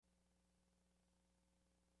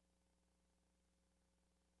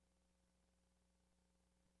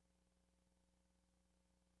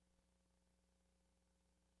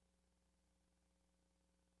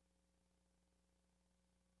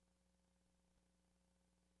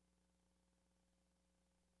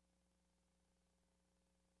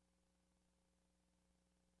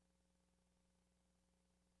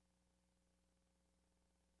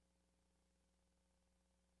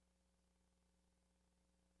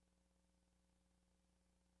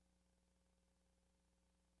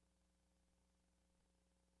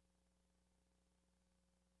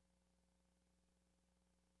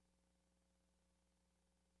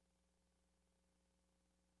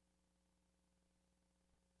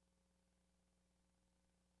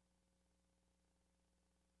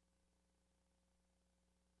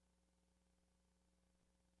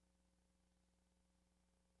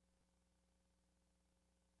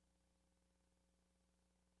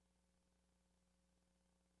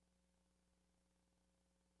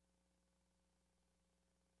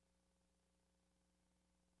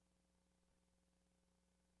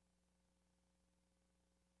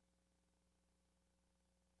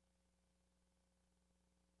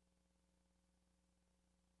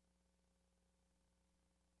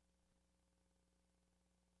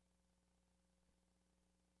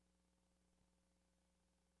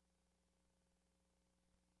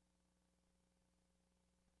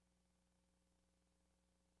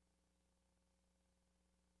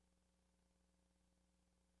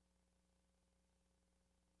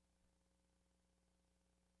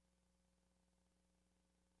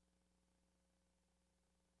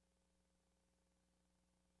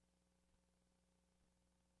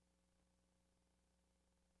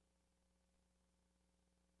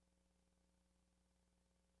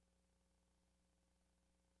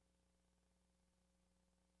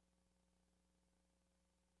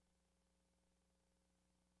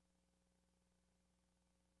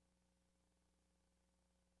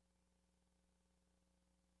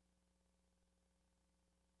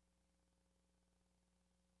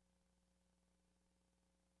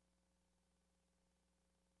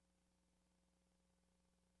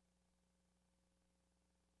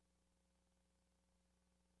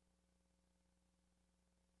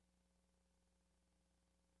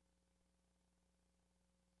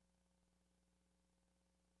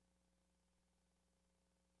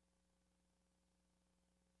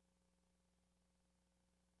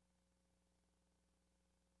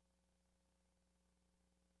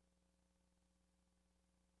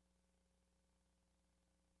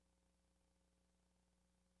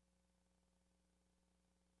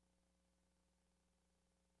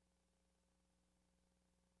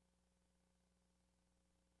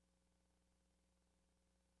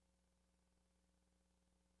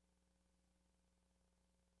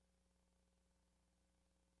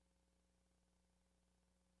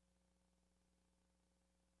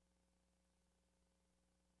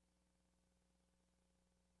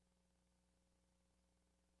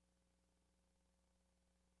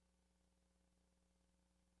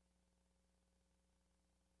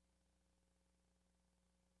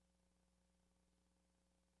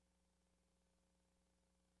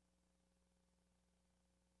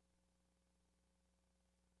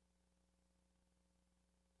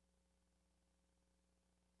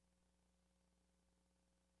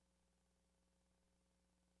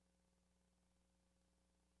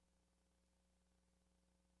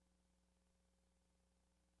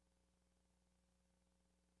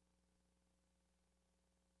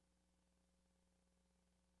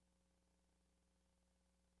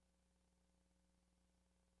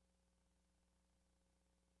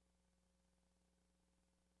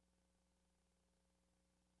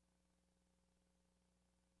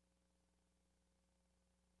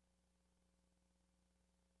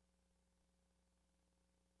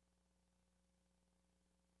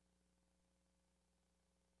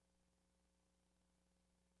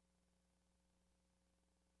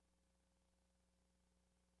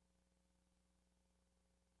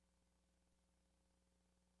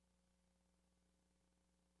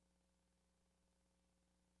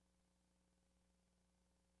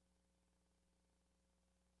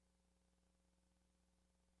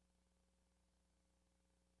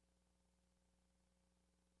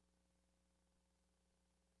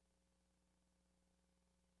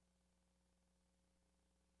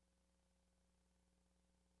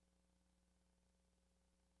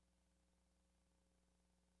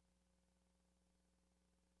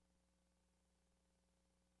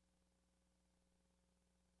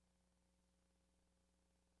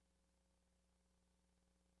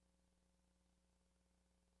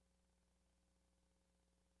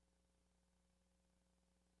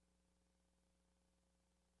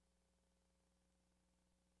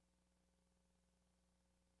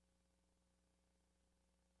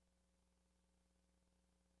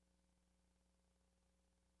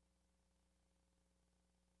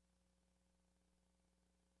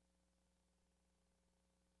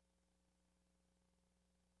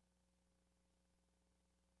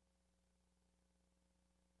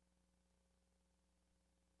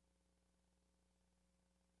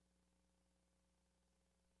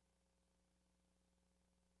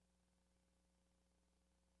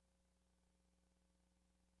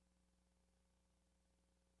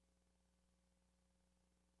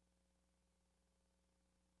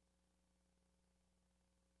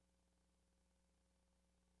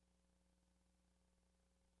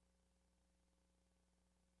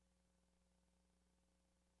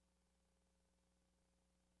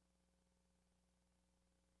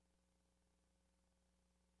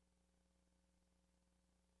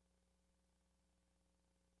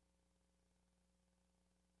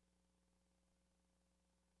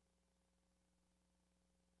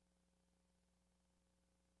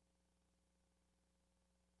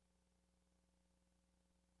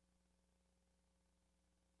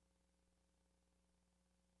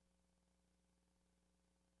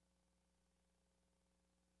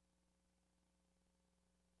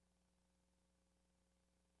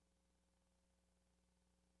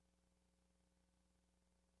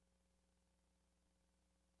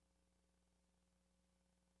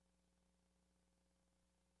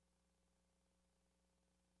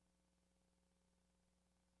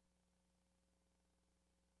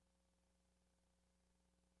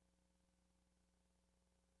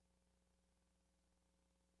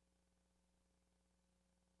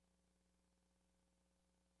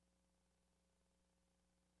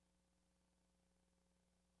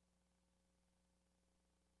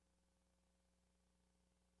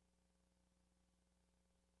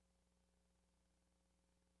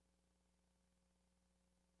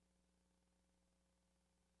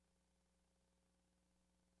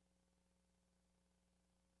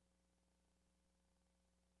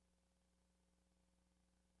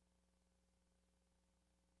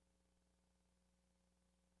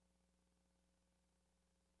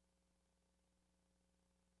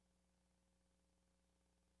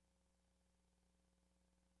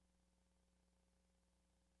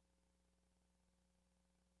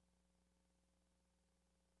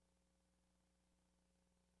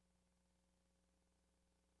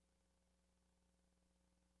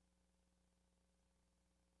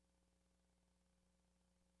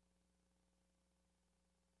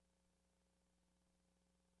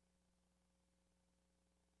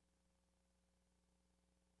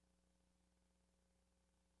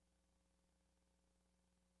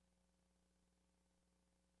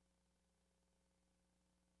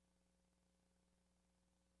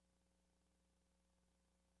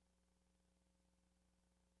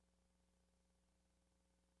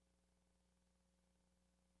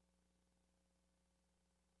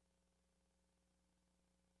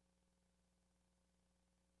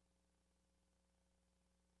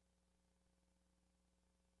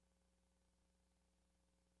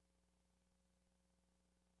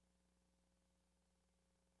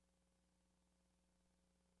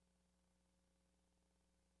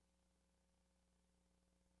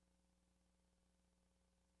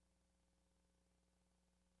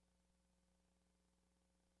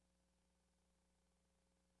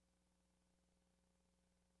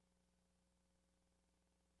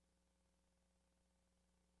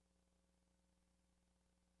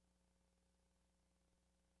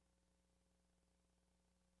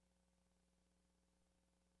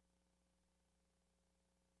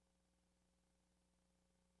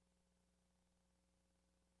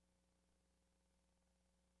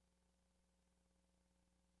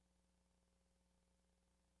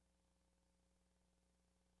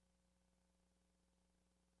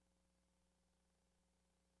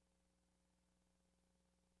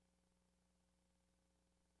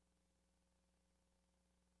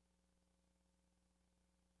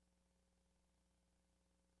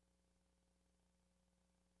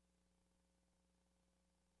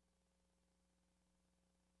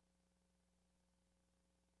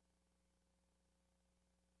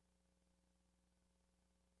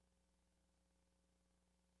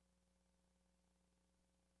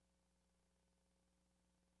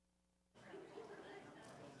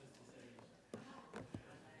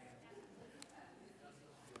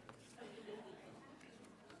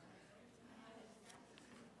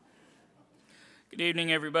Good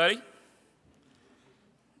evening, everybody.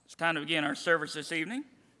 It's time to begin our service this evening.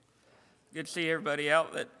 Good to see everybody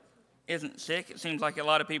out that isn't sick. It seems like a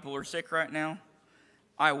lot of people are sick right now.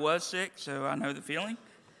 I was sick, so I know the feeling.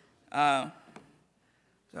 So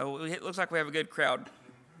it looks like we have a good crowd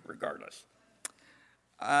regardless.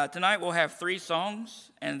 Tonight we'll have 3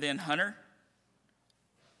 songs, and then Hunter.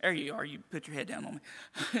 There you are. You put your head down on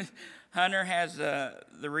me. Hunter has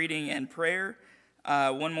the reading and prayer.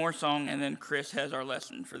 One more song, and then Chris has our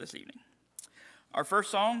lesson for this evening. Our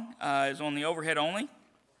first song is on the overhead only.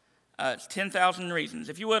 It's 10,000 Reasons.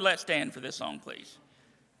 If you would, let's stand for this song, please.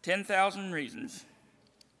 10,000 Reasons.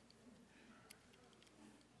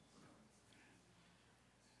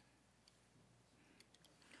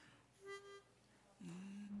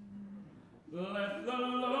 Bless the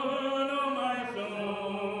Lord, O my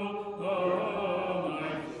soul, O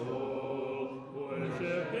my soul,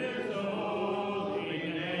 worship His holy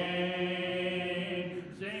name.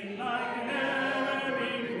 Sing like never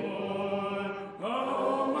before, O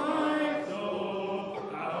my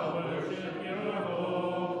soul, I'll worship Your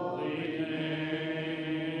holy name.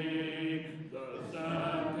 The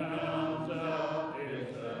sun comes up,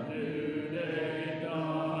 it's a new day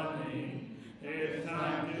dawning. It's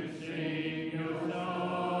time to sing Your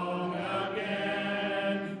song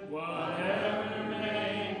again. Whatever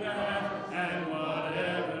may pass and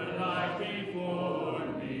whatever lies before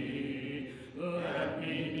me, let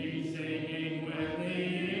me be singing when the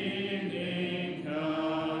evening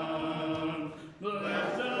comes.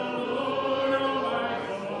 Bless the Lord, O my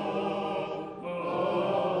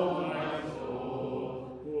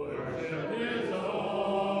soul, worship His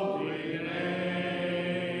holy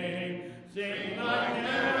name. Sing like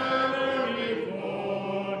never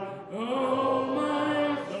before, O my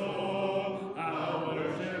soul, I'll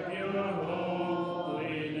worship Your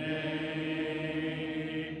holy name.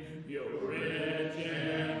 You're rich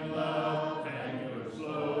in love and You're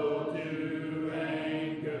slow to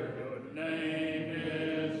anger. Your name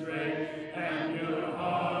is great and Your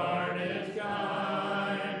heart is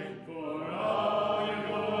kind. For all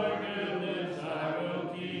Your goodness I will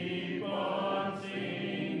keep on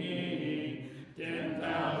singing.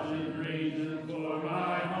 10,000 reasons for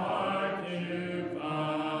my heart to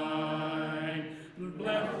find.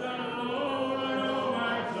 Bless the Lord, O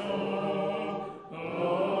my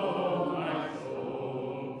soul,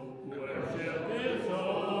 worship His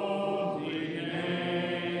holy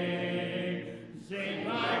name. Sing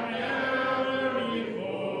like never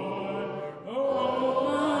before, O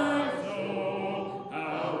my soul,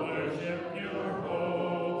 I'll worship Your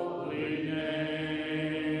holy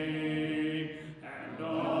name. And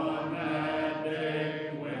on that day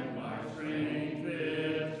when my strength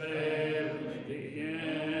is failing, the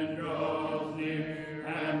end draws near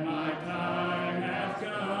and my time has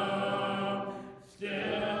come,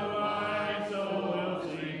 still my soul will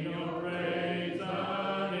sing Your praise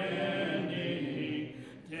unending.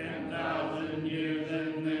 10,000 years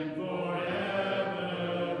and then forevermore.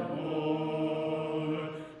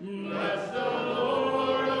 Bless the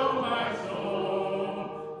Lord, O my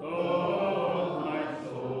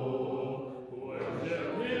soul, worship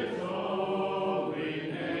His holy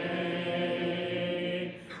name.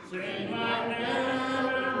 Sing like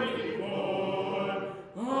never before,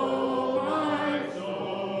 O my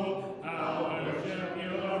soul, I'll worship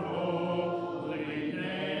Your holy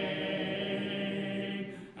name.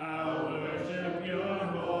 I'll worship Your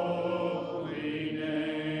holy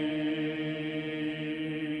name.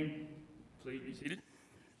 Please be seated.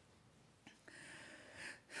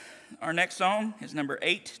 Our next song is number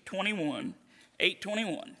 821.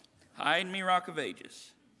 821, Hide Me, Rock of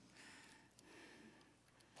Ages.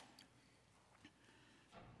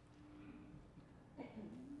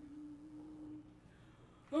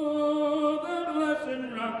 Oh, the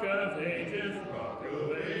blessed Rock of Ages,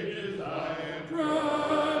 I am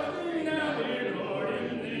trusting now, dear Lord,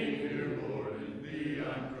 in Thee,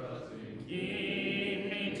 I'm trusting. Keep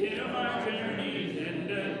me till my journey's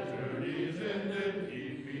ended,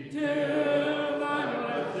 keep me till Thy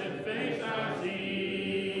blessed face I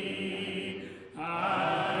see.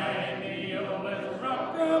 Hide me, O blessed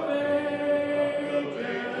Rock of Ages,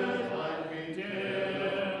 till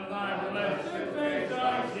Thy blessed face I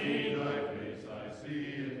see. Thy face I see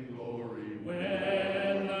in glory.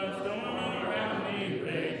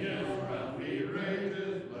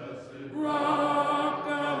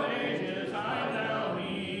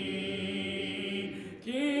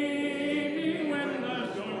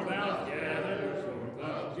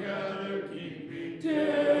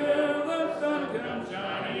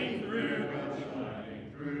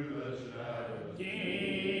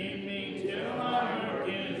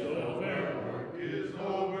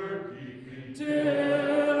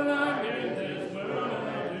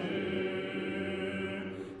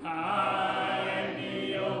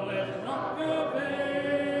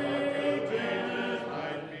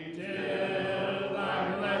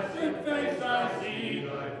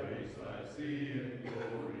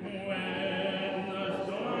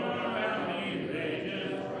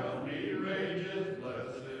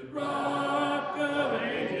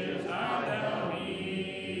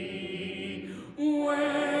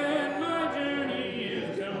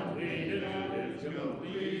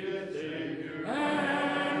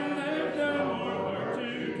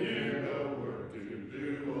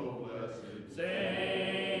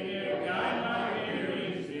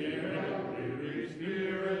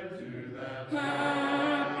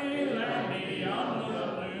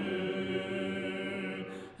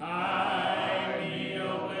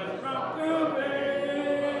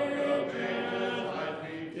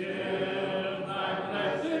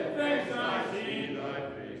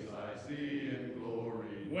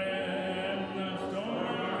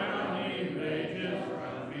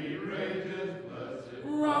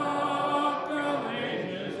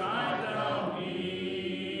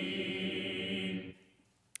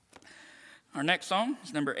 Our next song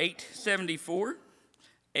is number 874.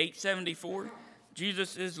 874,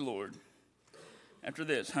 Jesus is Lord. After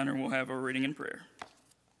this, Hunter will have a reading and prayer.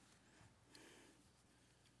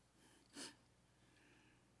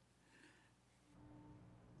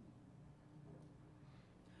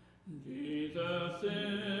 Jesus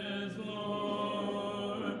is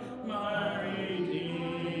Lord, my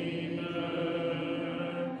Redeemer.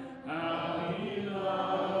 How he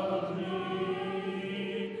loves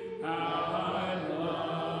me, how I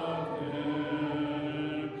love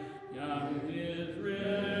him. Young is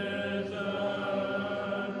risen,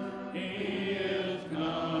 he is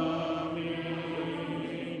coming.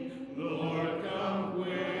 Lord, come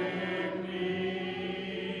quickly.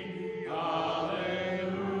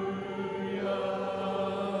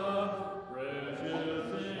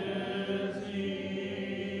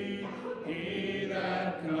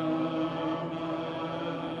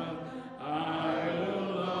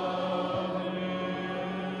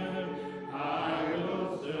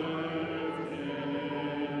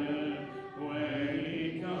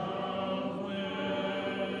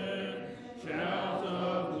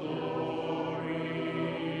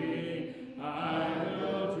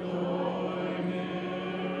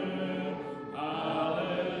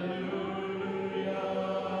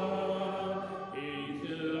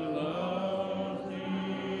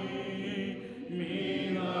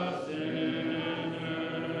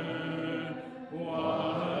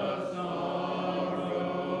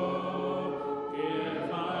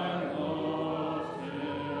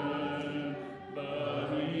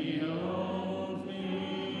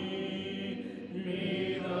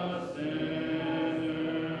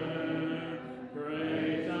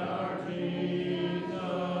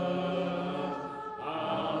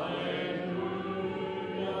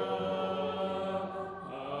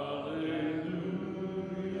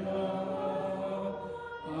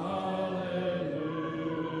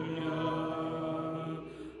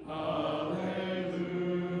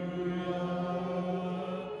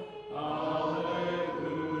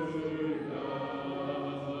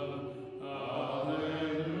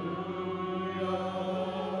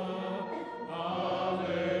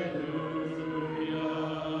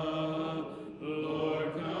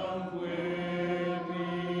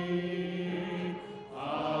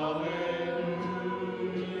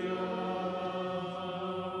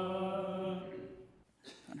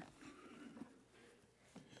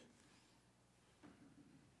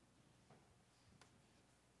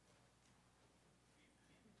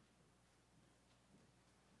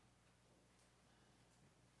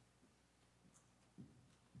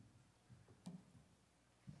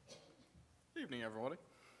 Evening, everybody.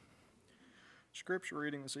 Scripture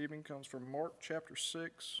reading this evening comes from Mark chapter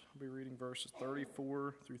 6. I'll be reading verses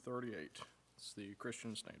 34 through 38. It's the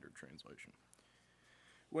Christian Standard Translation.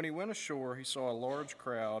 When he went ashore, he saw a large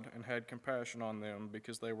crowd and had compassion on them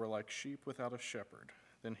because they were like sheep without a shepherd.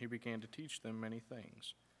 Then he began to teach them many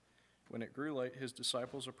things. When it grew late, his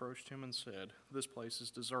disciples approached him and said, "This place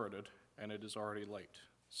is deserted, and it is already late.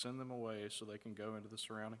 Send them away so they can go into the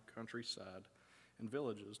surrounding countryside and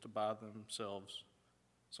villages to buy themselves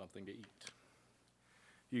something to eat."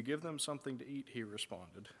 "You give them something to eat," he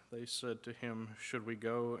responded. They said to him, Should we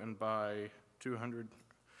go and buy 200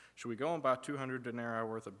 denarii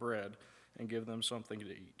worth of bread and give them something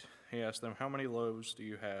to eat? He asked them, "How many loaves do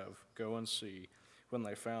you have? Go and see." When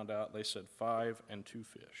they found out, they said, 5 and 2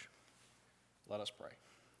 fish. Let us pray.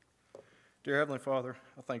 Dear Heavenly Father,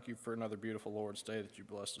 I thank you for another beautiful Lord's Day that you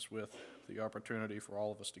blessed us with, the opportunity for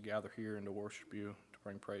all of us to gather here and to worship you, to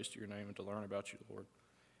bring praise to your name, and to learn about you, Lord.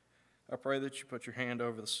 I pray that you put your hand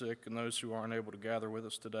over the sick and those who aren't able to gather with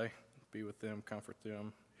us today. Be with them, comfort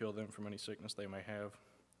them, heal them from any sickness they may have.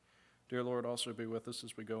 Dear Lord, also be with us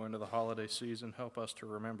as we go into the holiday season. Help us to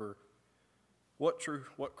remember what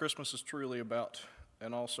Christmas is truly about,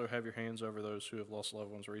 and also have your hands over those who have lost loved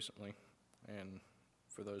ones recently, and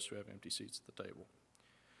for those who have empty seats at the table.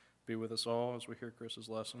 Be with us all as we hear Chris's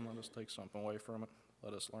lesson. Let us take something away from it.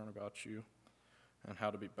 Let us learn about you and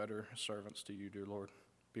how to be better servants to you, dear Lord.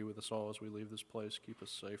 Be with us all as we leave this place. Keep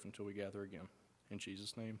us safe until we gather again. In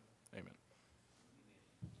Jesus' name, amen.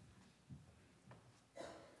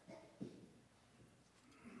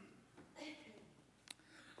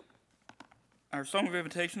 Our song of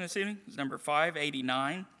invitation this evening is number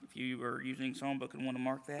 589. If you are using songbook and want to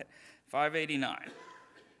mark that, 589.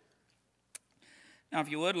 Now, if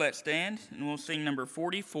you would, let's stand, and we'll sing number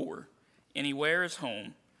 44, Anywhere is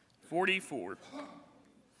Home. 44.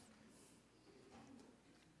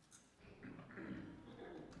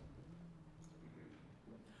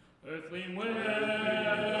 Earthly wealth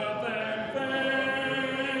and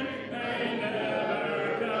fame may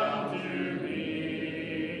never come to me.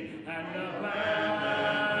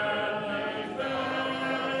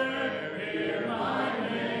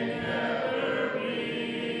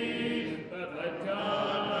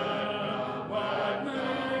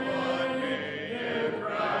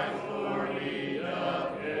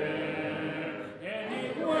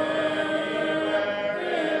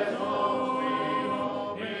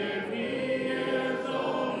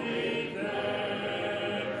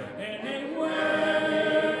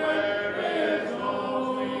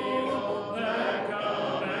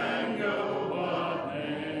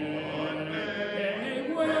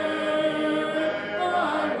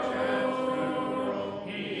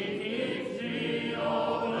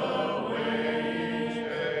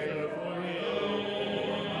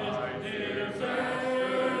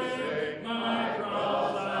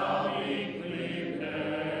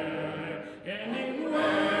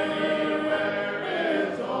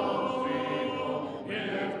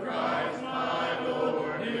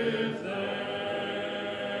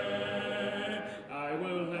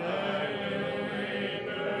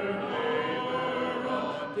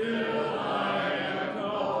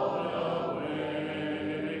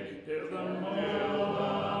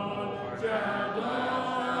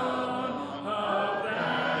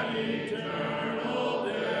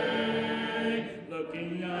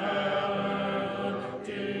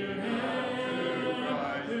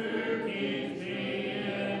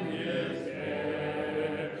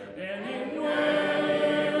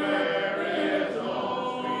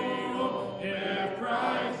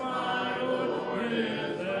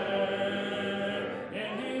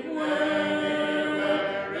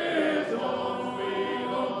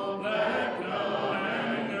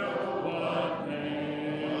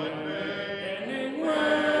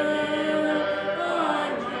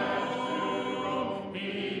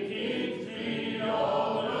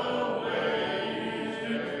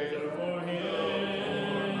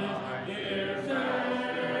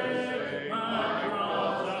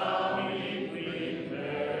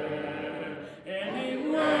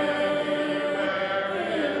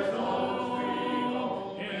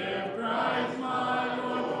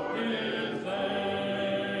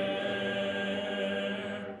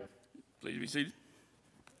 be seated.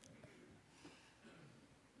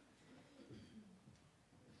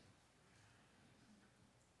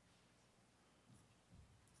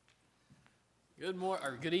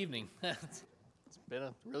 Good evening. It's been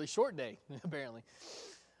a really short day, apparently.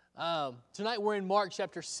 Tonight we're in Mark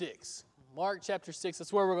chapter 6. Mark chapter 6,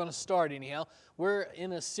 that's where we're going to start anyhow. We're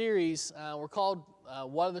in a series, we're called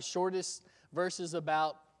What are the Shortest Verses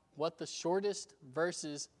About, What the Shortest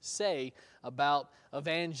Verses Say About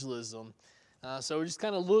Evangelism. So we just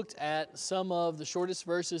kind of looked at some of the shortest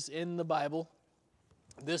verses in the Bible.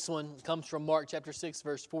 This one comes from Mark chapter 6,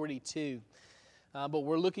 verse 42. But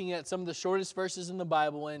we're looking at some of the shortest verses in the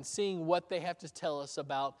Bible and seeing what they have to tell us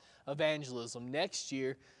about evangelism. Next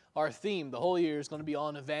year, our theme, the whole year, is going to be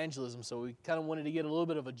on evangelism. So we kind of wanted to get a little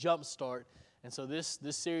bit of a jump start. And so this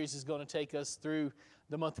series is going to take us through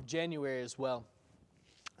the month of January as well.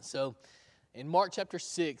 So in Mark chapter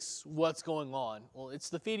 6, what's going on? Well, it's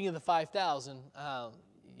the feeding of the 5,000.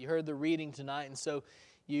 You heard the reading tonight. And so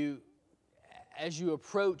as you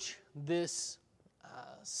approach this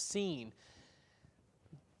scene,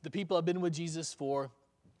 the people have been with Jesus for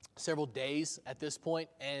several days at this point,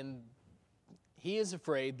 and he is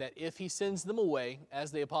afraid that if he sends them away,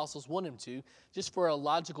 as the apostles want him to, just for a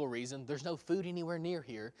logical reason, there's no food anywhere near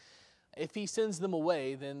here. If he sends them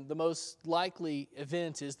away, then the most likely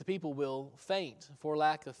event is the people will faint for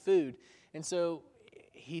lack of food. And so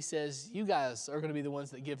he says, you guys are going to be the ones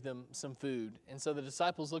that give them some food. And so the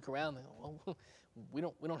disciples look around and go, well, we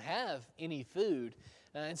don't have any food.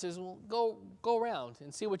 And says, well, go around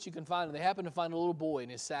and see what you can find. And they happen to find a little boy in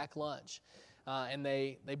his sack lunch. And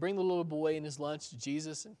they bring the little boy and his lunch to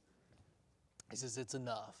Jesus. And he says, it's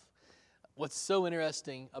enough. What's so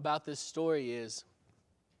interesting about this story is,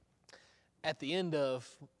 at the end of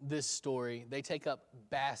this story, they take up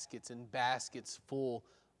baskets and baskets full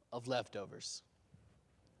of leftovers.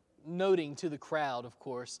 Noting to the crowd, of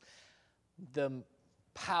course, the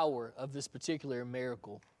power of this particular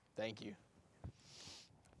miracle. Thank you.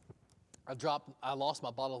 I lost my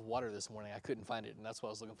bottle of water this morning. I couldn't find it, and that's what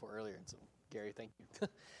I was looking for earlier. And so, Gary, thank you.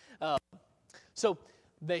 So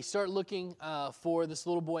they start looking for this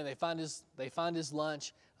little boy, and they find his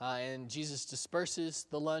lunch, and Jesus disperses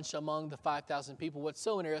the lunch among the 5,000 people. What's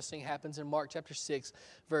so interesting happens in Mark chapter 6,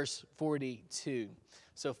 verse 42.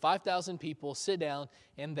 So 5,000 people sit down,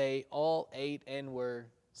 and they all ate and were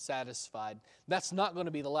satisfied. That's not going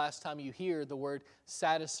to be the last time you hear the word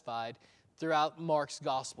satisfied throughout Mark's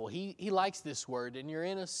gospel. He likes this word, and you're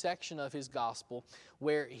in a section of his gospel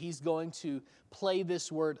where he's going to play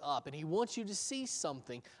this word up, and he wants you to see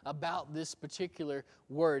something about this particular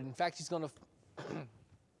word. In fact,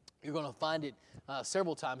 you're going to find it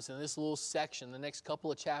several times in this little section. The next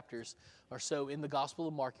couple of chapters or so in the Gospel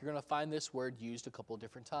of Mark, you're going to find this word used a couple of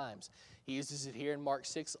different times. He uses it here in Mark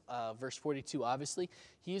 6, verse 42, obviously.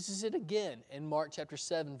 He uses it again in Mark chapter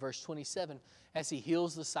 7, verse 27, as he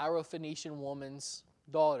heals the Syrophoenician woman's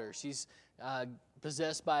daughter. She's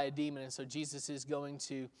possessed by a demon, and so Jesus is going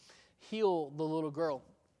to heal the little girl.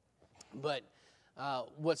 But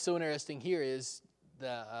what's so interesting here is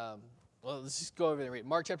let's just go over there and read.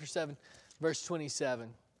 Mark chapter 7, verse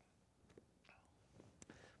 27.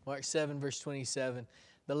 Mark 7, verse 27.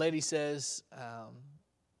 The lady says,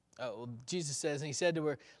 Jesus says, and he said to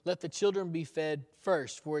her, let the children be fed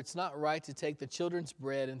first, for it's not right to take the children's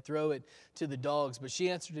bread and throw it to the dogs. But she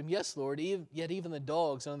answered him, yes, Lord, yet even the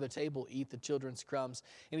dogs under the table eat the children's crumbs.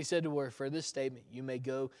 And he said to her, for this statement you may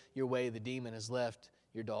go your way, the demon has left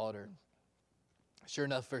your daughter. Sure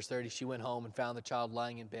enough, verse 30, she went home and found the child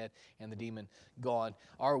lying in bed and the demon gone.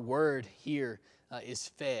 Our word here is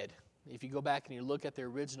fed. If you go back and you look at the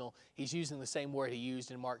original, he's using the same word he used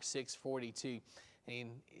in Mark 6:42. And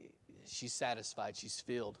she's satisfied, she's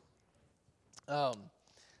filled.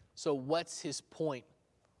 So what's his point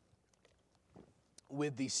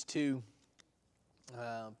with these two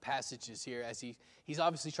passages here? As he's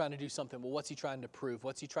obviously trying to do something. Well, what's he trying to prove?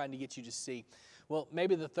 What's he trying to get you to see? Well,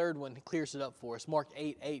 maybe the third one clears it up for us. Mark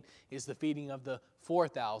 8:8 is the feeding of the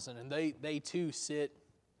 4,000, and they too sit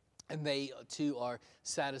and they too are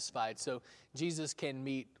satisfied. So Jesus can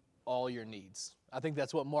meet all your needs. I think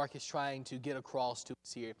that's what Mark is trying to get across to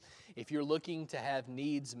us here. If you're looking to have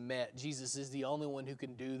needs met, Jesus is the only one who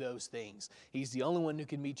can do those things. He's the only one who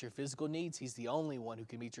can meet your physical needs. He's the only one who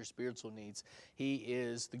can meet your spiritual needs. He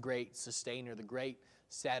is the great sustainer, the great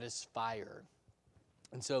satisfier.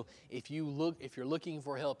 And so if you're looking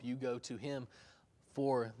for help, you go to him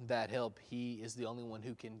for that help. He is the only one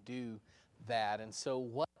who can do that. And so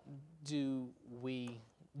what do we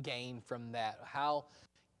gain from that?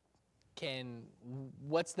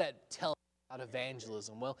 What's that telling about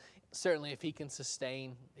evangelism? Well, certainly if he can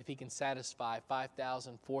satisfy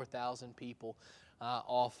 5,000, 4,000 people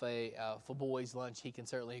off a boys' lunch, he can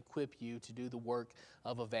certainly equip you to do the work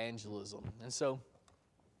of evangelism. And so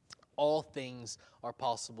all things are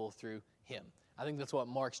possible through him. I think that's what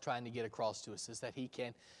Mark's trying to get across to us, is that he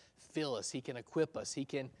can fill us, he can equip us, he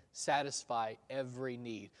can satisfy every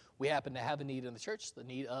need. We happen to have a need in the church, the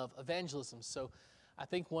need of evangelism. So I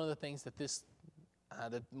think one of the things that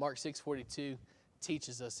that Mark 6:42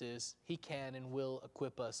 teaches us is he can and will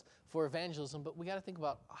equip us for evangelism, but we got to think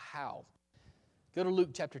about how. Go to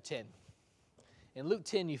Luke chapter 10. In Luke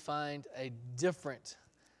 10, you find a different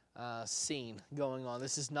scene going on.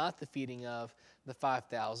 This is not the feeding of the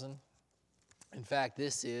 5,000. In fact,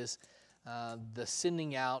 this is the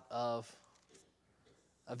sending out of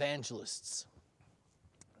evangelists.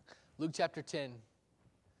 Luke chapter 10,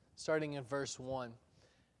 starting in verse 1.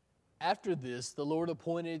 After this, the Lord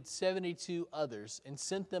appointed 72 others and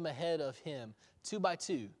sent them ahead of him, 2 by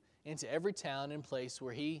 2, into every town and place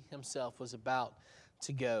where he himself was about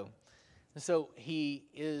to go. And so he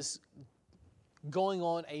is going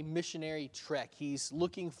on a missionary trek. He's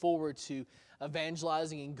looking forward to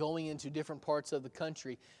evangelizing and going into different parts of the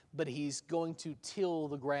country, but he's going to till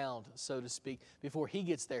the ground, so to speak. Before he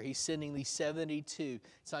gets there, he's sending these 72.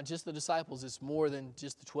 It's not just the disciples, it's more than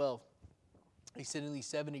just the 12. He's sending these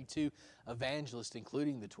 72 evangelists,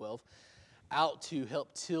 including the 12, out to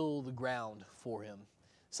help till the ground for him.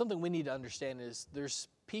 Something we need to understand is there's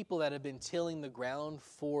people that have been tilling the ground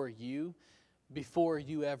for you before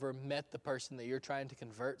you ever met the person that you're trying to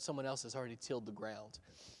convert. Someone else has already tilled the ground.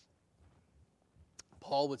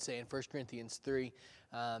 Paul would say in 1 Corinthians 3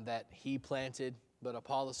 that he planted, but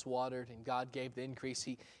Apollos watered, and God gave the increase.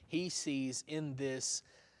 He sees in this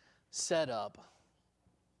setup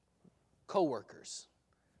co-workers,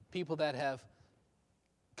 people that have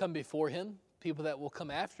come before him, people that will come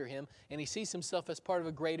after him, and he sees himself as part of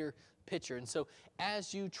a greater picture. And so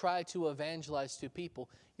as you try to evangelize to people,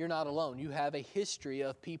 you're not alone. You have a history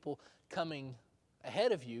of people coming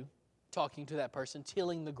ahead of you, talking to that person,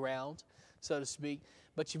 tilling the ground, so to speak.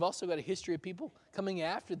 But you've also got a history of people coming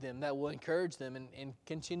after them that will encourage them and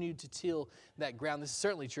continue to till that ground. This is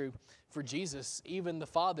certainly true for Jesus. Even the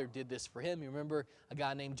Father did this for him. You remember a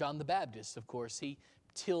guy named John the Baptist, of course. He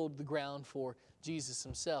tilled the ground for Jesus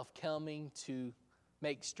himself, coming to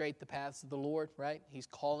make straight the paths of the Lord, right? He's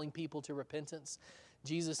calling people to repentance.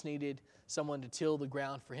 Jesus needed someone to till the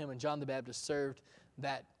ground for him, and John the Baptist served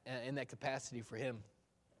that in that capacity for him.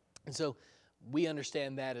 And so we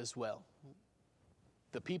understand that as well.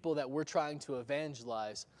 The people that we're trying to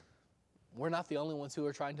evangelize, we're not the only ones who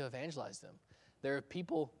are trying to evangelize them. There are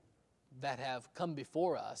people that have come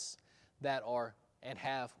before us that are and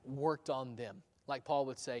have worked on them. Like Paul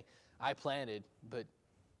would say, I planted, but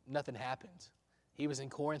nothing happened. He was in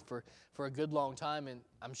Corinth for a good long time, and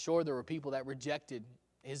I'm sure there were people that rejected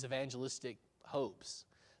his evangelistic hopes.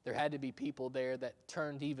 There had to be people there that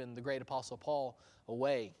turned even the great Apostle Paul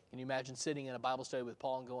away. Can you imagine sitting in a Bible study with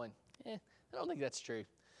Paul and going, I don't think that's true.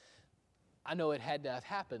 I know it had to have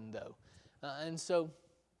happened, though. And so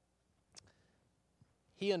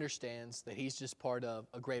he understands that he's just part of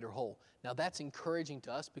a greater whole. Now, that's encouraging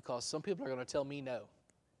to us because some people are going to tell me no,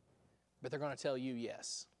 but they're going to tell you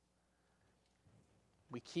yes.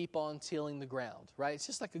 We keep on tilling the ground, right? It's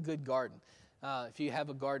just like a good garden. If you have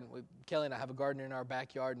a garden, Kelly and I have a garden in our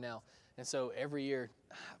backyard now, and so every year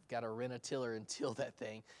I've got to rent a tiller and till that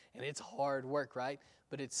thing, and it's hard work, right?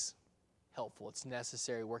 But it's helpful. It's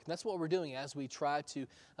necessary work. And that's what we're doing as we try to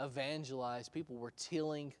evangelize people. We're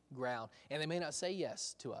tilling ground. And they may not say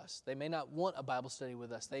yes to us. They may not want a Bible study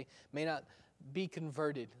with us. They may not be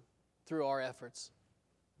converted through our efforts.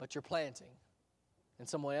 But you're planting. And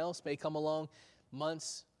someone else may come along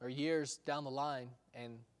months or years down the line,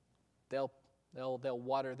 and they'll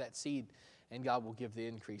water that seed, and God will give the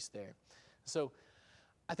increase there. So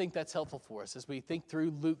I think that's helpful for us as we think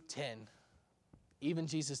through Luke 10. Even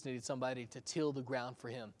Jesus needed somebody to till the ground for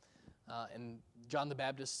him. And John the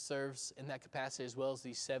Baptist serves in that capacity, as well as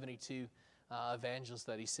these 72 evangelists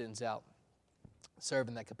that he sends out serve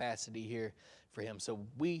in that capacity here for him. So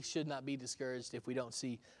we should not be discouraged if we don't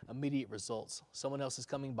see immediate results. Someone else is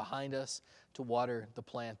coming behind us to water the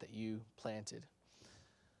plant that you planted.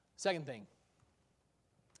 Second thing,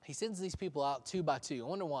 he sends these people out 2 by 2. I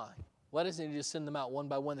wonder why. Why doesn't he just send them out 1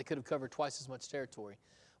 by 1? They could have covered twice as much territory.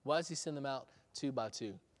 Why does he send them out 2 by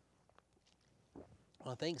 2?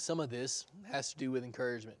 Well, I think some of this has to do with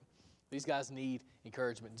encouragement. These guys need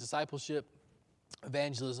encouragement. Discipleship,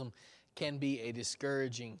 evangelism can be a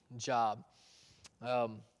discouraging job.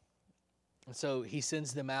 And so he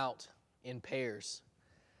sends them out in pairs.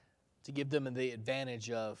 to give them the advantage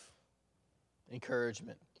of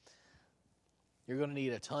encouragement. You're going to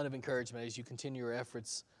need a ton of encouragement as you continue your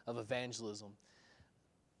efforts of evangelism.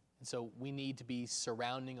 And so we need to be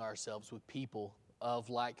surrounding ourselves with people of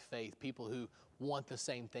like faith, people who want the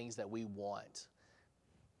same things that we want.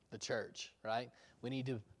 The church, right? We need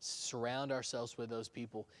to surround ourselves with those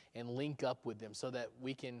people and link up with them so that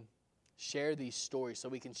we can share these stories, so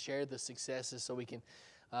we can share the successes, so we can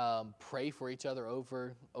pray for each other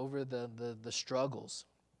over the struggles.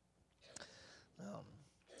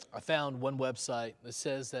 I found one website that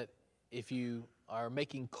says that if you are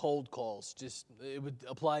making cold calls, it would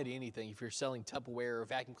apply to anything. If you're selling Tupperware or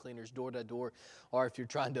vacuum cleaners door to door, or if you're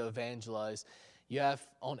trying to evangelize, you have,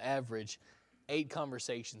 on average, 8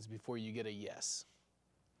 conversations before you get a yes.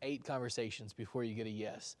 8 conversations before you get a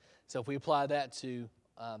yes. So if we apply that to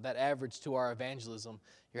that average to our evangelism,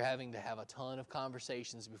 you're having to have a ton of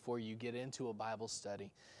conversations before you get into a Bible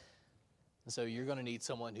study. And so you're going to need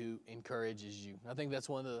someone who encourages you. I think that's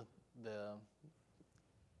one of the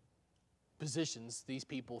positions these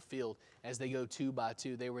people filled as they go 2 by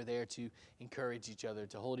 2. They were there to encourage each other,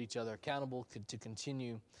 to hold each other accountable, to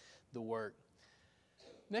continue the work.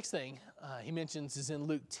 Next thing he mentions is in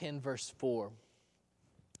Luke 10, verse 4.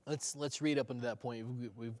 Let's read up until that point.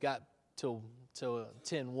 We've got till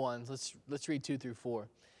 10:1. Let's read 2 through 4.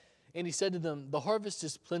 And he said to them, "The harvest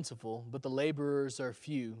is plentiful, but the laborers are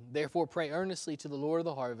few. Therefore pray earnestly to the Lord of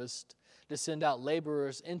the harvest to send out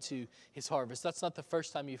laborers into his harvest." That's not the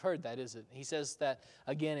first time you've heard that, is it? He says that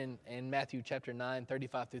again in Matthew chapter 9,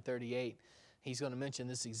 35 through 38. He's going to mention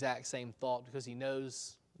this exact same thought because he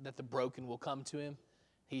knows that the broken will come to him.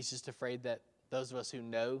 He's just afraid that those of us who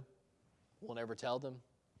know will never tell them.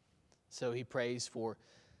 So he prays for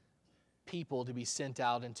people to be sent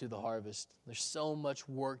out into the harvest. There's so much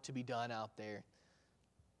work to be done out there.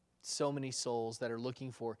 So many souls that are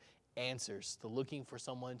looking for answers. They're looking for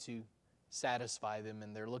someone to satisfy them,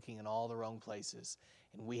 and they're looking in all the wrong places.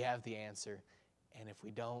 And we have the answer. And if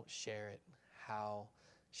we don't share it, how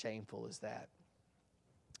shameful is that?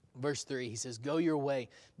 Verse 3, he says, "Go your way.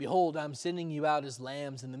 Behold, I'm sending you out as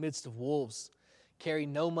lambs in the midst of wolves. Carry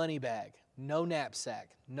no money bag, no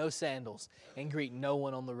knapsack, no sandals, and greet no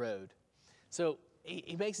one on the road." So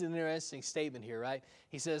he makes an interesting statement here, right?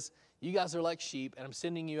 He says, you guys are like sheep, and I'm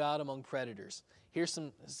sending you out among predators. Here's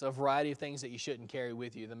a variety of things that you shouldn't carry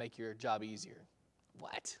with you that make your job easier.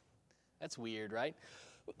 What? That's weird, right?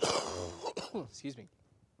 Excuse me.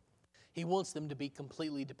 He wants them to be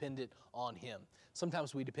completely dependent on him.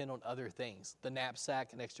 Sometimes we depend on other things. The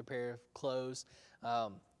knapsack, an extra pair of clothes,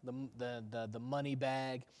 the money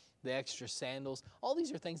bag, the extra sandals. All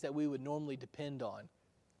these are things that we would normally depend on.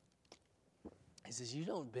 He says, you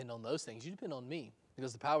don't depend on those things. You depend on me.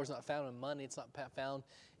 Because the power is not found in money. It's not found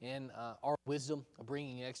in our wisdom of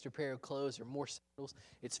bringing an extra pair of clothes or more sandals.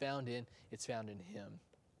 It's found in him.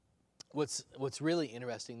 What's really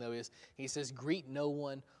interesting, though, is he says, greet no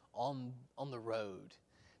one on the road.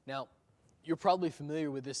 Now, you're probably familiar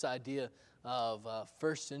with this idea of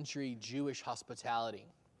first century Jewish hospitality.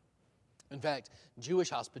 In fact, Jewish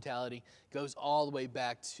hospitality goes all the way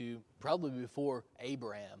back to probably before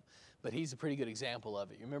Abraham. But he's a pretty good example of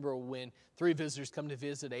it. You remember when 3 visitors come to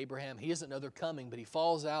visit Abraham? He doesn't know they're coming, but he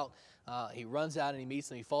falls out. He runs out and he meets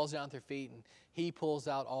them. He falls down at their feet, and he pulls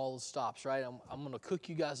out all the stops, right? I'm going to cook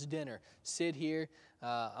you guys dinner. Sit here.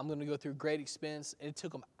 I'm going to go through great expense. And it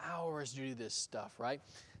took them hours to do this stuff, right?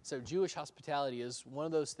 So Jewish hospitality is one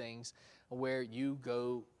of those things where you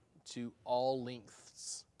go to all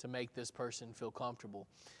lengths to make this person feel comfortable.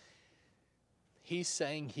 He's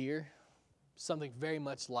saying here something very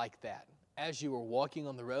much like that. As you were walking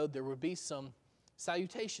on the road, there would be some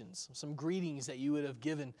salutations, some greetings that you would have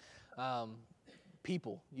given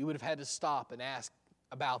people. You would have had to stop and ask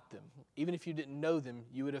about them. Even if you didn't know them,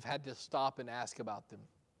 you would have had to stop and ask about them,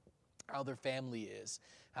 how their family is,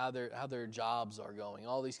 how their jobs are going,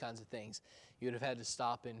 all these kinds of things. You would have had to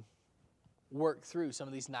stop and work through some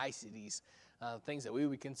of these niceties, things that we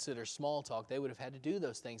would consider small talk. They would have had to do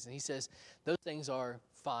those things. And he says those things are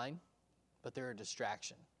fine, but they're a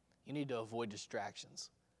distraction. You need to avoid distractions.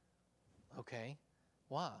 Okay,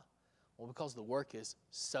 why? Well, because the work is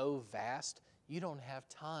so vast, you don't have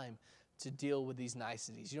time to deal with these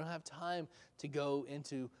niceties. You don't have time to go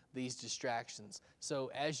into these distractions.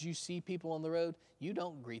 So as you see people on the road, you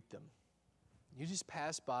don't greet them. You just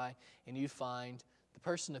pass by and you find the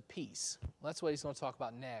person of peace. Well, that's what he's going to talk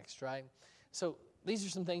about next, right? So these are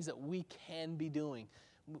some things that we can be doing.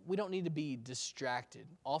 We don't need to be distracted.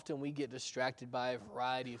 Often we get distracted by a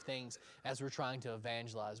variety of things as we're trying to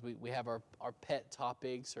evangelize. We have our pet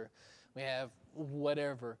topics, or we have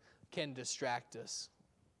whatever can distract us.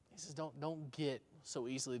 He says, don't get so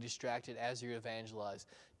easily distracted as you evangelize.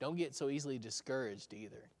 Don't get so easily discouraged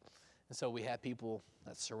either. And so we have people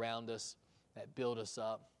that surround us, that build us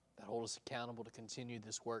up, that hold us accountable to continue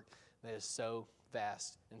this work that is so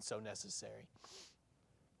vast and so necessary.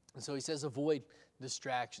 And so he says, avoid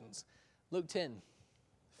distractions. Luke 10,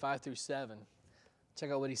 5 through 7.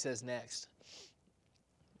 Check out what he says next.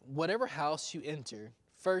 Whatever house you enter,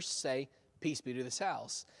 first say, peace be to this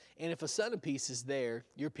house. And if a son of peace is there,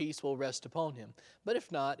 your peace will rest upon him. But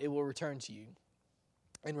if not, it will return to you.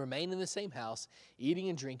 And remain in the same house, eating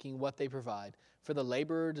and drinking what they provide, for the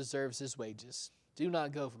laborer deserves his wages. Do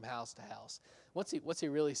not go from house to house. What's he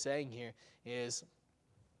really saying here is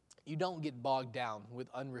you don't get bogged down with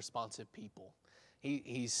unresponsive people.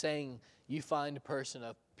 He's saying you find a person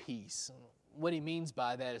of peace. What he means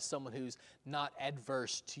by that is someone who's not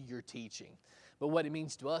adverse to your teaching. But what it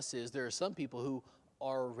means to us is there are some people who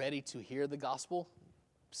are ready to hear the gospel.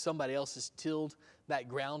 Somebody else has tilled that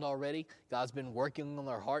ground already. God's been working on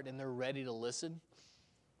their heart and they're ready to listen.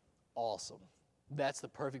 Awesome. That's the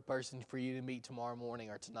perfect person for you to meet tomorrow morning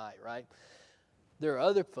or tonight, right? There are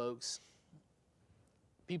other folks,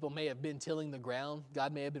 people may have been tilling the ground.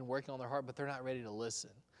 God may have been working on their heart, but they're not ready to listen.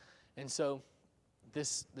 And so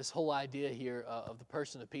this whole idea here of the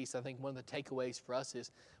person of peace, I think one of the takeaways for us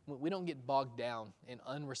is we don't get bogged down in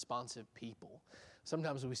unresponsive people.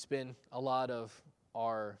 Sometimes we spend a lot of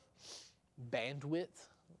our bandwidth,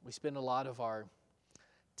 we spend a lot of our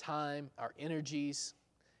time, our energies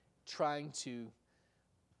trying to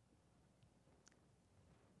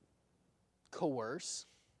coerce,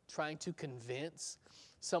 trying to convince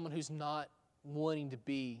someone who's not wanting to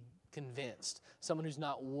be convinced, someone who's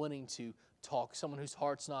not wanting to talk, someone whose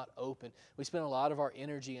heart's not open. We spend a lot of our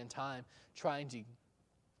energy and time trying to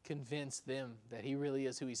convince them that he really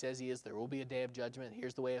is who he says he is. There will be a day of judgment.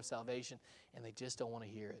 Here's the way of salvation. And they just don't want to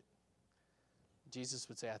hear it. Jesus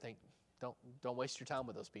would say, I think, don't waste your time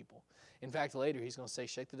with those people. In fact, later he's going to say,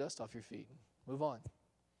 shake the dust off your feet. Move on.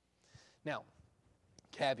 Now,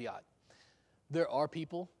 caveat. There are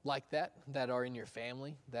people like that are in your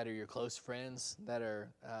family, that are your close friends, that are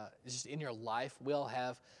just in your life. We all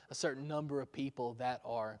have a certain number of people that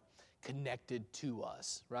are connected to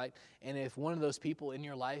us, right? And if one of those people in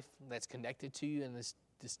your life that's connected to you in this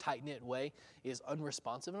tight-knit way is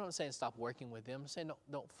unresponsive, I'm not saying stop working with them. I'm saying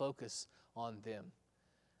don't focus on them.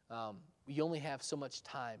 You only have so much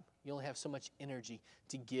time. You only have so much energy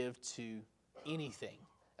to give to anything,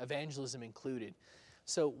 evangelism included.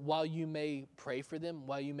 So while you may pray for them,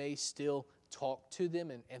 while you may still talk to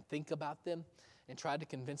them and think about them and try to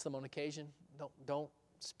convince them on occasion, don't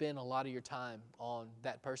spend a lot of your time on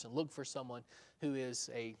that person. Look for someone who is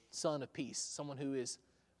a son of peace, someone who is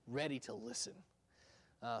ready to listen,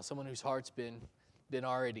 someone whose heart's been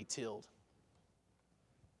already tilled.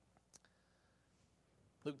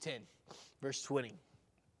 Luke 10, verse 20.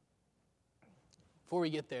 Before we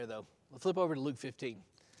get there, though, let's flip over to Luke 15.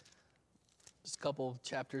 Just a couple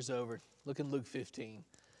chapters over. Look in Luke 15.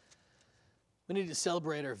 We need to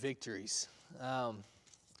celebrate our victories.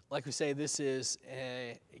 Like we say,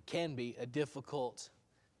 it can be a difficult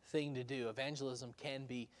thing to do. Evangelism can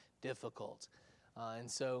be difficult. And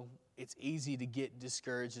so it's easy to get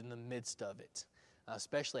discouraged in the midst of it,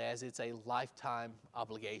 especially as it's a lifetime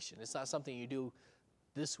obligation. It's not something you do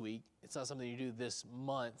this week. It's not something you do this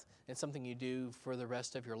month. It's something you do for the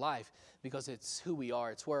rest of your life because it's who we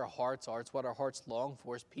are. It's where our hearts are. It's what our hearts long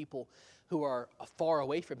for is people who are far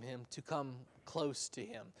away from him to come close to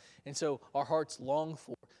him. And so our hearts long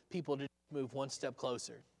for people to move one step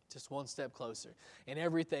closer, just one step closer. And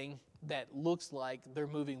everything that looks like they're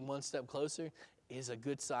moving one step closer is a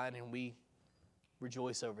good sign, and we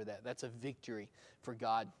rejoice over that. That's a victory for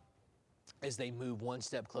God as they move one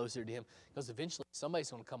step closer to him, because eventually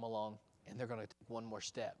somebody's going to come along and they're going to take one more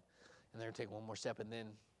step, and they're going to take one more step, and then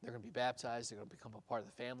they're going to be baptized. They're going to become a part of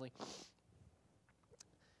the family.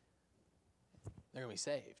 They're going to be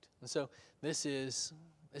saved. And so this is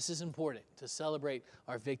important to celebrate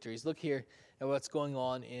our victories. Look here at what's going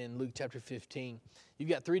on in Luke chapter 15. You've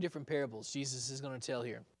got 3 different parables Jesus is going to tell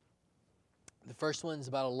here. The first one is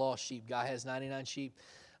about a lost sheep. Guy has 99 sheep,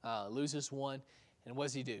 loses one. And what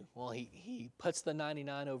does he do? Well, he puts the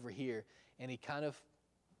 99 over here, and he kind of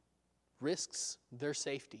risks their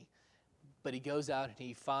safety. But he goes out and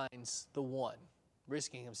he finds the one,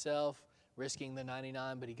 risking himself, risking the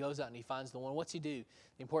 99, but he goes out and he finds the one. What's he do?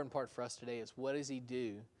 The important part for us today is what does he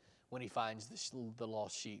do when he finds the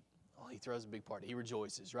lost sheep? Oh, he throws a big party. He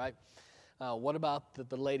rejoices, right? What about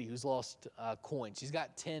the lady who's lost coins? She's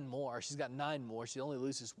got 10 more. She's got 9 more. She only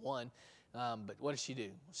loses 1. But what does she do?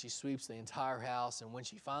 She sweeps the entire house, and when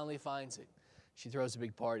she finally finds it, She throws a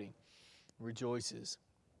big party, rejoices.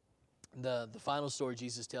 The final story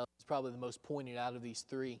Jesus tells is probably the most poignant out of these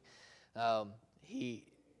three. He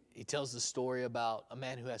tells the story about a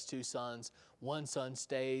man who has two sons. One son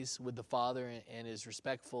stays with the father and is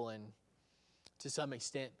respectful and to some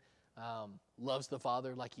extent loves the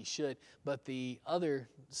father like he should, but the other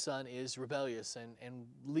son is rebellious and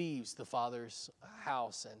leaves the father's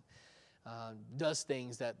house and does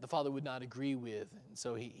things that the father would not agree with. And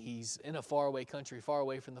so he's in a faraway country, far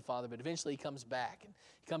away from the father, but eventually he comes back and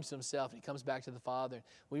he comes to himself and he comes back to the father.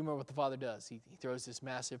 We remember what the father does. He throws this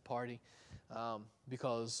massive party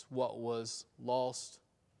because what was lost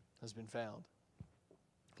has been found.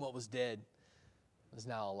 What was dead is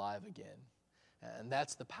now alive again. And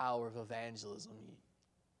that's the power of evangelism.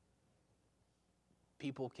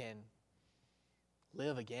 People can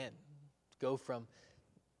live again, go from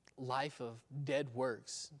life of dead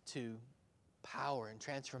works to power and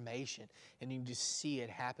transformation. And you just see it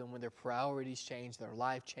happen when their priorities change, their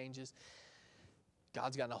life changes.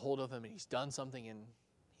 God's gotten a hold of them and He's done something and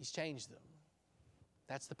He's changed them.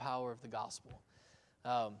 That's the power of the gospel.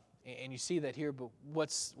 And you see that here, but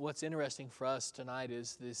what's interesting for us tonight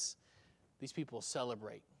is these people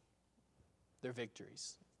celebrate their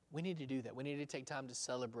victories. We need to do that. We need to take time to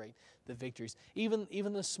celebrate the victories, even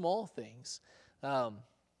the small things.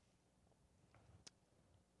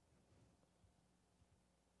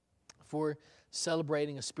 If we're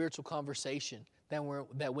celebrating a spiritual conversation that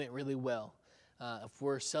went really well, if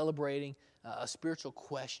we're celebrating a spiritual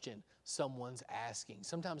question someone's asking,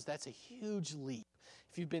 sometimes that's a huge leap.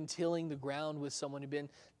 If you've been tilling the ground with someone, you've been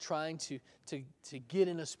trying to get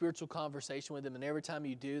in a spiritual conversation with them, and every time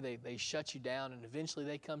you do, they shut you down, and eventually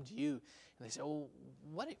they come to you, and they say, well,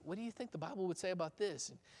 what do you think the Bible would say about this?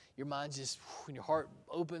 And your mind just, and your heart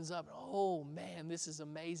opens up, and, oh, man, this is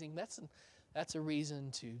amazing. That's a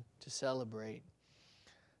reason to celebrate.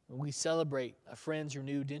 We celebrate a friend's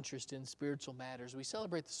renewed interest in spiritual matters. We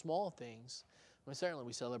celebrate the small things. Certainly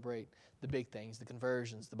we celebrate the big things, the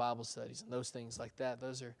conversions, the Bible studies, and those things like that.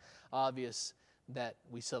 Those are obvious that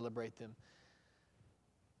we celebrate them.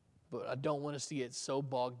 But I don't want us to get so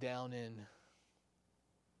bogged down in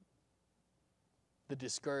the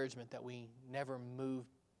discouragement that we never move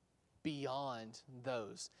beyond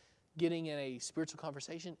those. Getting in a spiritual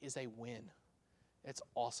conversation is a win. It's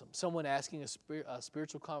awesome. Someone asking a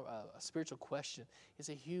spiritual question is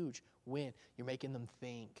a huge win. You're making them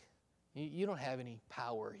think. You don't have any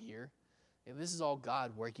power here. And this is all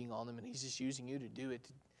God working on them, and He's just using you to do it.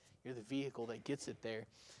 You're the vehicle that gets it there.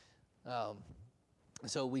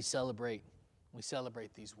 So we celebrate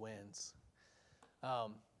these wins.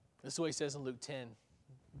 This is what He says in Luke 10.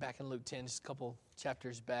 Back in Luke 10, just a couple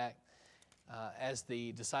chapters back, as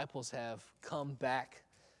the disciples have come back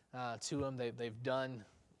to Him, they've done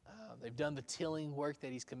the tilling work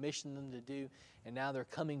that He's commissioned them to do, and now they're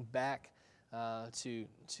coming back to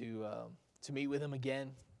meet with Him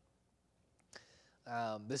again.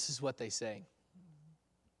 This is what they say.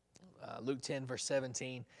 Luke 10, verse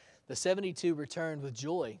 17. The 72 returned with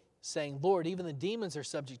joy, saying, Lord, even the demons are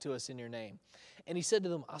subject to us in your name. And He said to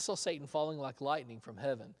them, I saw Satan falling like lightning from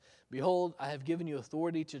heaven. Behold, I have given you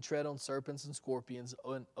authority to tread on serpents and scorpions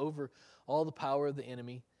and over all the power of the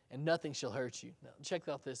enemy, and nothing shall hurt you. Now, check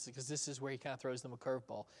out this, because this is where He kind of throws them a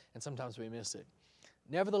curveball, and sometimes we miss it.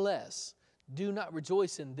 Nevertheless, do not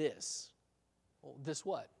rejoice in this. Well, this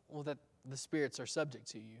what? Well, that the spirits are subject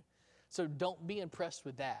to you. So don't be impressed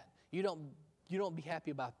with that. You don't be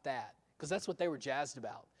happy about that, because that's what they were jazzed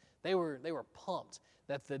about. They were pumped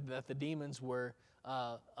that the demons were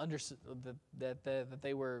that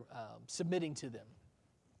they were submitting to them.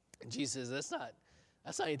 And Jesus says that's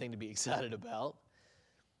not anything to be excited about.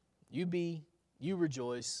 You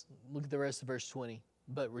rejoice. Look at the rest of verse 20.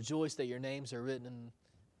 But rejoice that your names are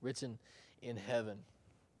written in heaven.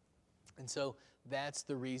 And so that's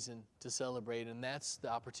the reason to celebrate, and that's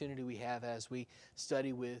the opportunity we have as we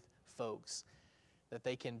study with folks, that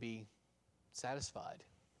they can be satisfied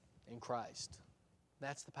in Christ.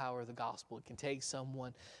 That's the power of the gospel. It can take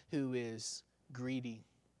someone who is greedy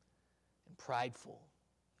and prideful,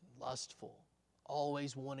 and lustful,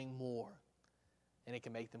 always wanting more, and it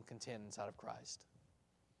can make them content inside of Christ.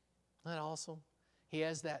 Isn't that awesome? He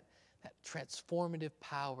has that transformative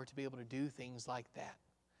power to be able to do things like that.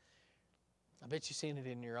 I bet you've seen it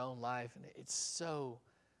in your own life, and it's so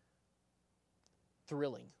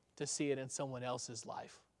thrilling to see it in someone else's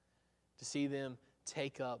life, to see them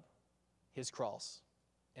take up His cross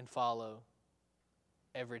and follow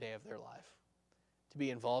every day of their life, to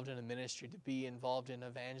be involved in a ministry, to be involved in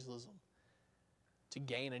evangelism, to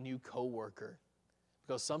gain a new coworker.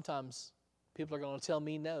 Because sometimes People are going to tell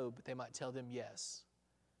me no, but they might tell them yes.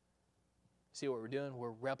 See what we're doing?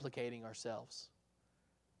 We're replicating ourselves.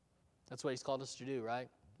 That's what he's called us to do, right?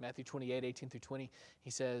 Matthew 28, 18 through 20, he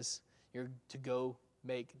says you're to go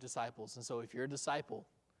make disciples. And so if you're a disciple,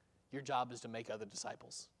 your job is to make other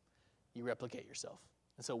disciples. You replicate yourself.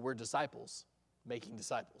 And so we're disciples making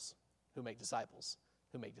disciples who make disciples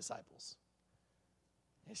who make disciples.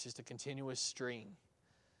 It's just a continuous stream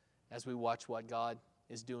as we watch what God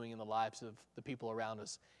is doing in the lives of the people around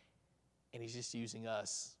us. And he's just using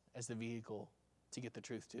us as the vehicle to get the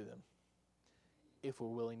truth to them if we're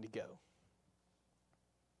willing to go.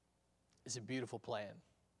 It's a beautiful plan.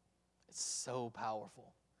 It's so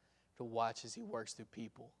powerful to watch as he works through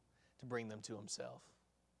people to bring them to himself.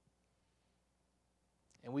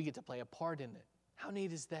 And we get to play a part in it. How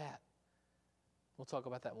neat is that? We'll talk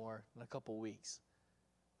about that more in a couple weeks.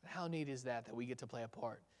 But how neat is that we get to play a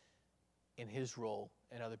part in his role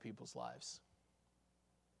in other people's lives?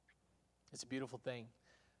 It's a beautiful thing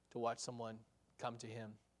to watch someone come to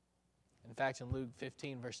him. In fact, in Luke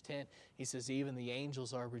 15, verse 10, he says, even the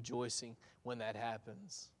angels are rejoicing when that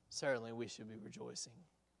happens. Certainly we should be rejoicing.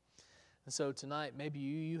 And so tonight, maybe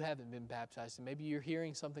you haven't been baptized, and maybe you're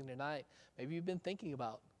hearing something tonight. Maybe you've been thinking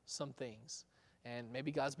about some things, and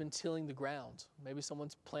maybe God's been tilling the ground. Maybe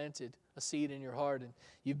someone's planted a seed in your heart, and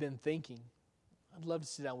you've been thinking. I'd love to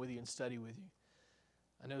sit down with you and study with you.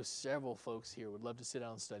 I know several folks here would love to sit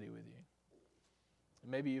down and study with you.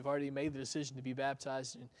 And maybe you've already made the decision to be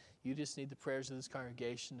baptized, and you just need the prayers of this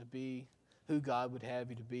congregation to be who God would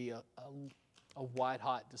have you to be, a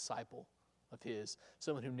white-hot disciple of his,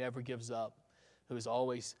 someone who never gives up, who is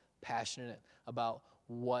always passionate about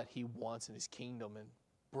what he wants in his kingdom and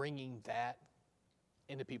bringing that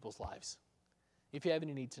into people's lives. If you have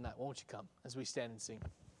any need tonight, won't you come as we stand and sing?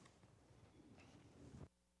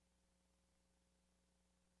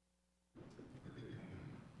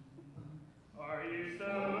 Are you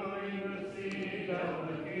sowing the seed of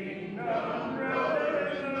the kingdom, brother,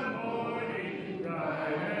 in the morning,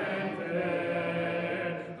 bright and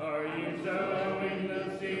fair? Are you sowing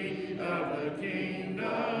the seed of the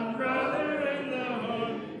kingdom, brother, in the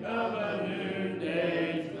hope of a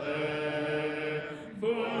noonday flare?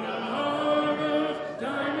 For the harvest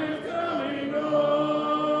time is coming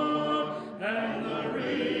on, and the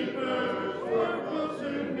reaper's work will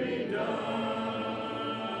soon be done.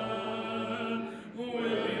 Will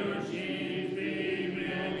your sheaves be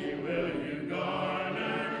many? Will you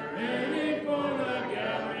garner any for the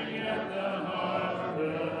gathering at the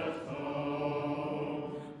harvest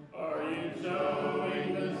home? Are you sowing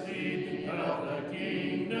the seed of the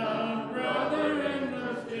kingdom, brother, in the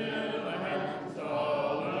still and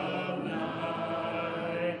solemn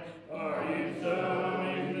night? Are you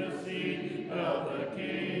sowing the seed of the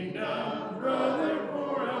kingdom, brother,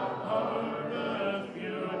 for a harvest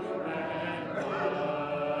pure and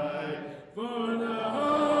bright? For the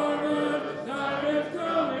harvest time is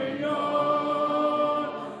coming on,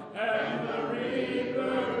 and the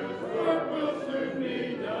reaper's work will soon be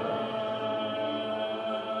done.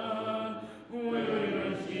 Will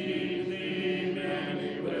your sheaves be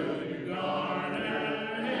many? Will you garner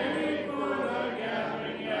any for the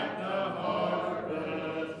gathering at the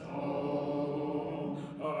harvest home?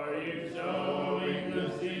 Are you sowing the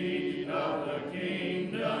seed of the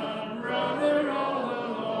kingdom, brother, all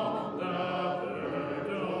along the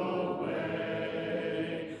fertile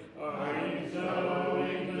way? Are you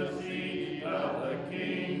sowing the seed of the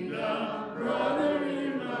kingdom, brother? You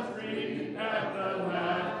must reap at the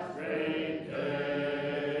last great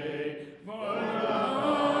day. For the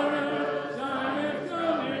harvest time is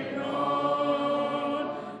coming on,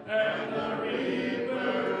 and the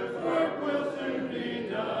reaper's work will soon be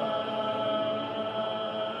done.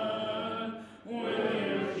 Will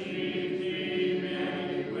your sheaves be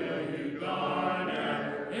many? Will you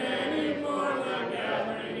garner any for the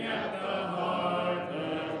gathering at the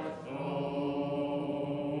harvest home?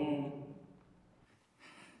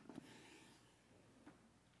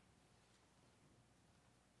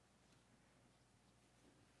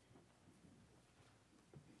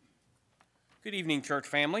 Good evening, church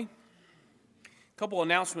family. A couple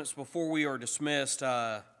announcements before we are dismissed.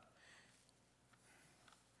 As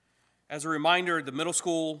a reminder, the middle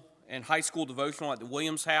school and high school devotional at the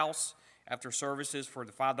Williams House after services for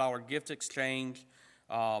the $5 gift exchange.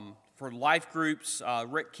 For life groups,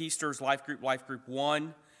 Rick Keister's Life Group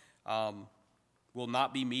 1, will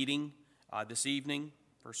not be meeting this evening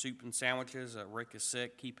for soup and sandwiches. Rick is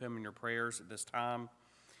sick. Keep him in your prayers at this time.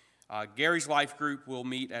 Gary's Life Group will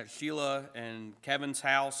meet at Sheila and Kevin's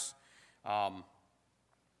house.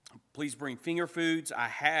 Please bring finger foods. I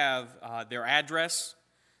have their address,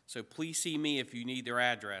 So please see me if you need their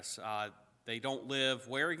address. They don't live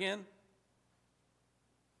where again?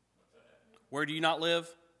 Where do you not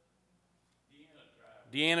live?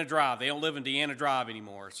 Deanna Drive. They don't live in Deanna Drive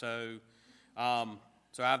anymore. So I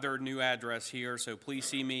have their new address here. So please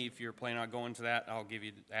see me if you're planning on going to that. I'll give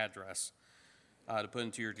you the address to put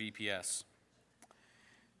into your GPS.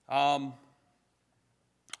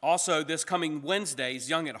 Also, this coming Wednesday is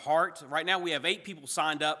Young at Heart. Right now we have 8 people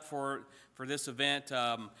signed up for this event.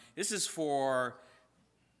 This is for,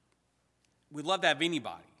 we'd love to have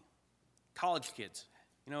anybody. College kids.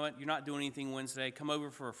 You know what? You're not doing anything Wednesday. Come over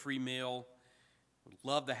for a free meal. We'd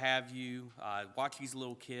love to have you. Watch these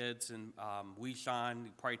little kids, and We Shine.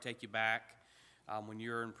 We'd probably take you back when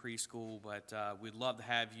you're in preschool, but we'd love to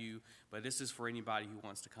have you. But this is for anybody who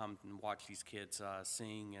wants to come and watch these kids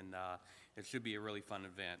sing, and it should be a really fun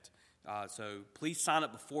event. So please sign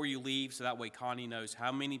up before you leave, so that way Connie knows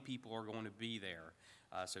how many people are going to be there.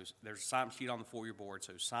 So there's a sign-up sheet on the foyer board,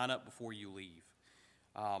 so sign up before you leave.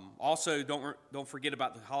 Also, don't forget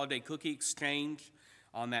about the holiday cookie exchange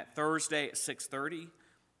on that Thursday at 6:30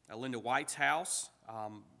 at Linda White's house.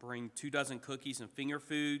 Bring 24 cookies and finger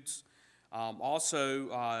foods.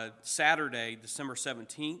 Also, Saturday, December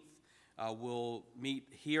 17th, we'll meet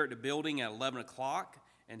here at the building at 11 o'clock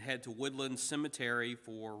and head to Woodland Cemetery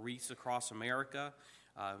for Wreaths Across America.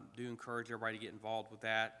 Do encourage everybody to get involved with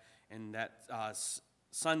that. And that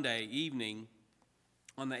Sunday evening,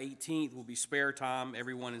 on the 18th, will be spare time.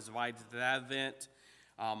 Everyone is invited to that event.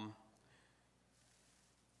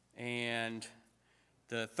 And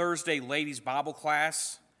the Thursday ladies' Bible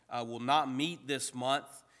class will not meet this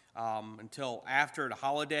month until after the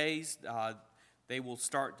holidays. They will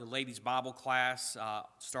start the ladies' Bible class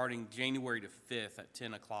starting January the 5th at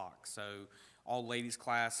 10 o'clock. So all ladies'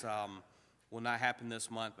 class will not happen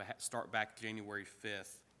this month, but start back January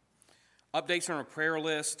 5th. Updates on our prayer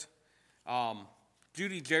list.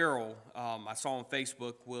 Judy Gerald, I saw on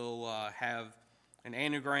Facebook, will have an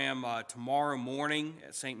angiogram tomorrow morning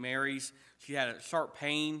at St. Mary's. She had a sharp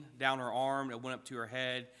pain down her arm that went up to her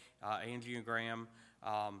head, angiogram.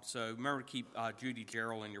 So remember to keep Judy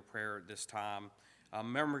Gerald in your prayer at this time.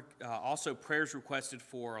 Remember also prayers requested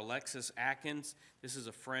for Alexis Atkins. This is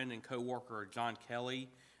a friend and co-worker of John Kelly.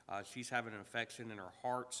 She's having an infection in her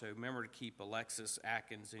heart, so remember to keep Alexis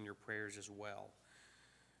Atkins in your prayers as well.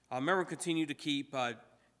 Remember, continue to keep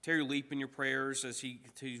Terry Leap in your prayers as he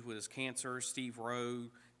continues with his cancer, Steve Rowe,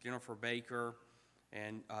 Jennifer Baker,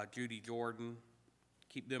 and Judy Jordan.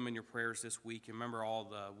 Keep them in your prayers this week. And remember all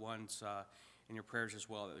the ones in your prayers as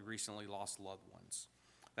well that recently lost loved ones.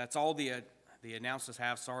 That's all the announcements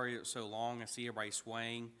have. Sorry it was so long. I see everybody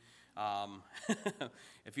swaying.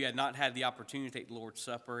 If you had not had the opportunity to take the Lord's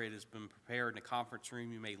Supper, it has been prepared in the conference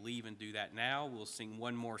room. You may leave and do that now. We'll sing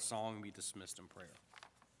one more song and be dismissed in prayer.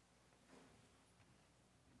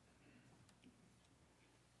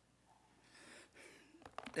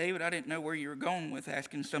 David, I didn't know where you were going with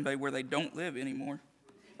asking somebody where they don't live anymore.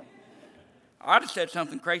 I'd have said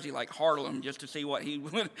something crazy like Harlem just to see what he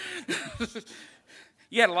would.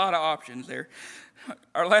 You had a lot of options there.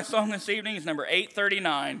 Our last song this evening is number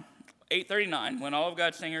 839. 839, When All of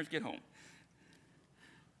God's Singers Get Home.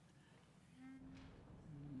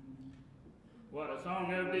 What a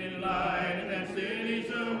song of delight in that city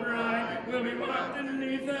so bright. We'll be walked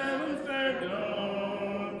beneath heaven's fair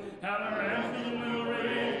dome. How the ransoms will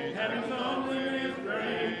raise, having songs in his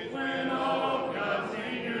praise. When all God's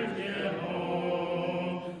singers get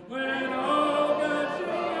home. When all God's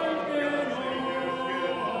singers get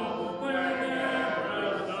home. When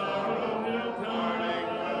never sorrow will come.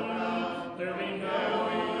 There'll be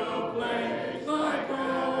no place like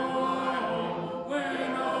home.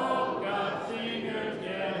 When all God's singers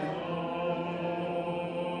get home.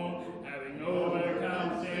 Having overcome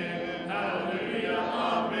sin, hallelujah,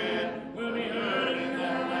 amen. We'll be heard in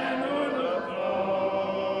that land o'er the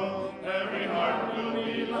throne. Every heart will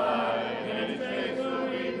be light, and his face will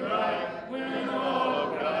be bright. When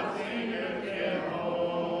all God's singers get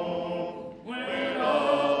home. When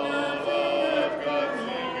all God's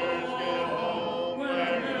singers get home.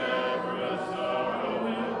 When never a sorrow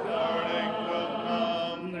will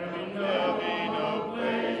come. There'll be no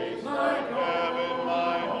place like heaven,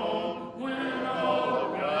 my home. When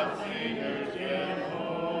all God's singers get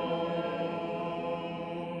home.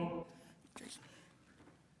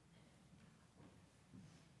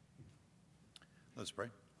 Let's pray.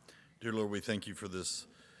 Dear Lord, we thank you for this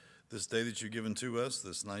day that you've given to us,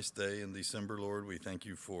 this nice day in December, Lord. We thank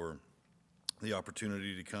you for the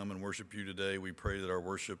opportunity to come and worship you today. We pray that our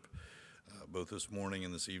worship, both this morning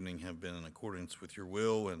and this evening, have been in accordance with your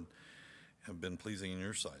will, and have been pleasing in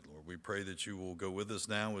your sight, Lord. We pray that you will go with us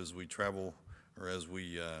now as we travel or as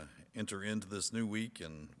we enter into this new week,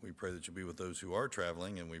 and we pray that you'll be with those who are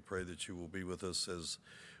traveling, and we pray that you will be with us as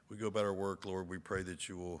we go about our work, Lord. We pray that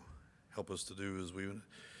you will help us to do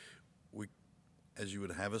as you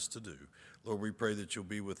would have us to do. Lord, we pray that you'll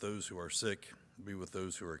be with those who are sick, be with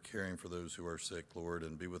those who are caring for those who are sick, Lord,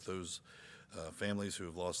 and be with those families who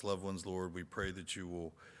have lost loved ones, Lord. We pray that you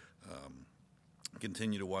will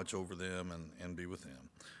continue to watch over them and be with them.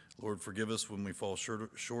 Lord, forgive us when we fall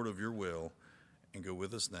short of your will, and go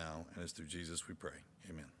with us now. And it's through Jesus we pray.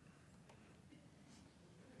 Amen.